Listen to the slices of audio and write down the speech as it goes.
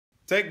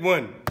Take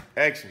one.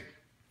 Action.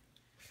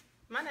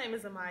 My name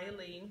is Amaya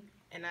Lee,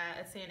 and I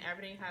attend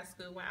Aberdeen High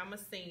School where I'm a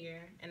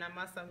senior, and I'm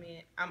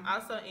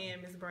also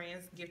in Ms.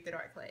 Brand's gifted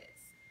art class.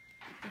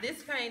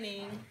 This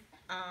painting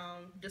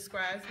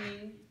describes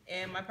me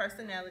and my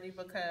personality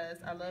because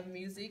I love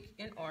music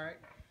and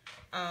art.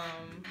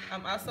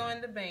 I'm also in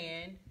the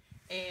band,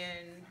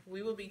 and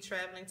we will be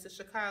traveling to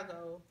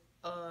Chicago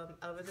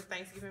over the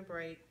Thanksgiving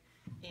break,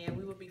 and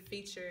we will be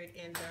featured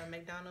in the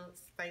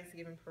McDonald's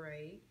Thanksgiving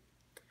parade.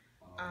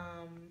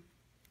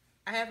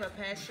 I have a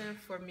passion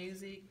for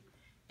music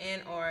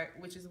and art,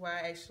 which is why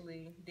I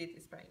actually did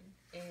this painting.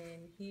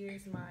 And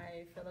here's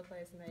my fellow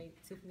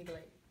classmate, Tiffany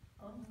Glade.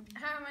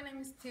 Hi, my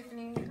name is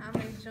Tiffany. I'm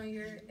a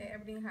junior at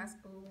Aberdeen High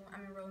School.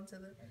 I'm enrolled into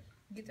the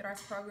Gifted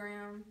Arts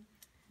program.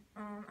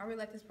 I really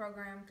like this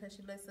program because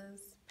she lets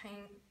us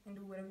paint and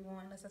do whatever we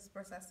want, lets us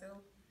express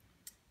ourselves.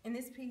 In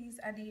this piece,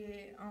 I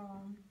did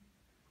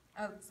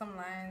some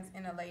lions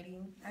and a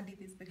lady. I did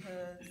this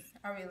because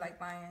I really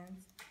like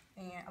lions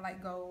and I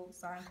like gold,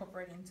 so I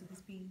incorporated it into this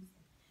piece.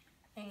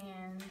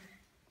 And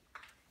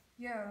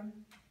yeah,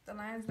 the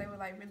lions, they were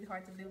like really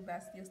hard to do, but I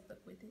still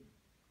stuck with it.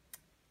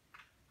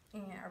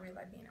 And I really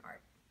like being in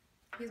art.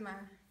 Here's my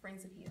friend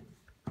Zakia.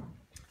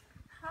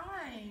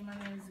 Hi, my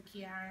name is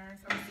Zakia Irons.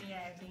 I'm a senior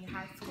at Aberdeen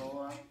High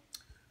School.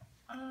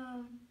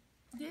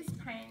 This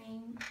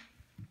painting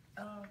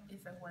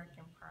is a work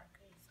in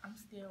progress. I'm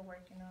still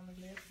working on the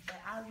list,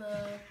 but I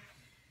love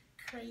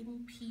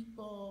creating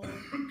people,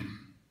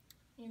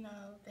 you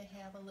know, that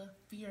have a little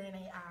fear in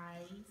their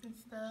eyes and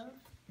stuff.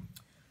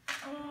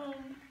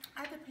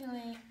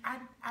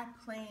 I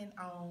plan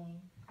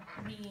on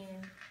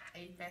being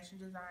a fashion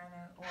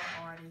designer or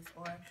artist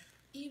or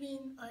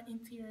even an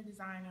interior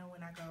designer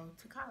when I go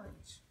to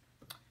college.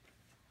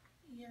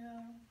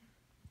 Yeah,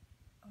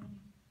 I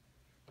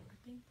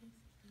think this is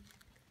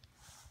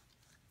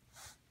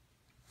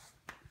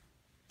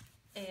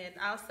And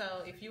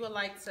also, if you would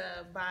like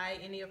to buy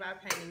any of our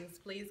paintings,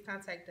 please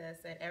contact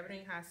us at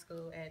Aberdeen High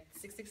School at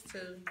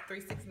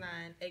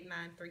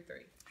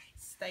 662-369-8933.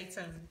 Stay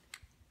tuned.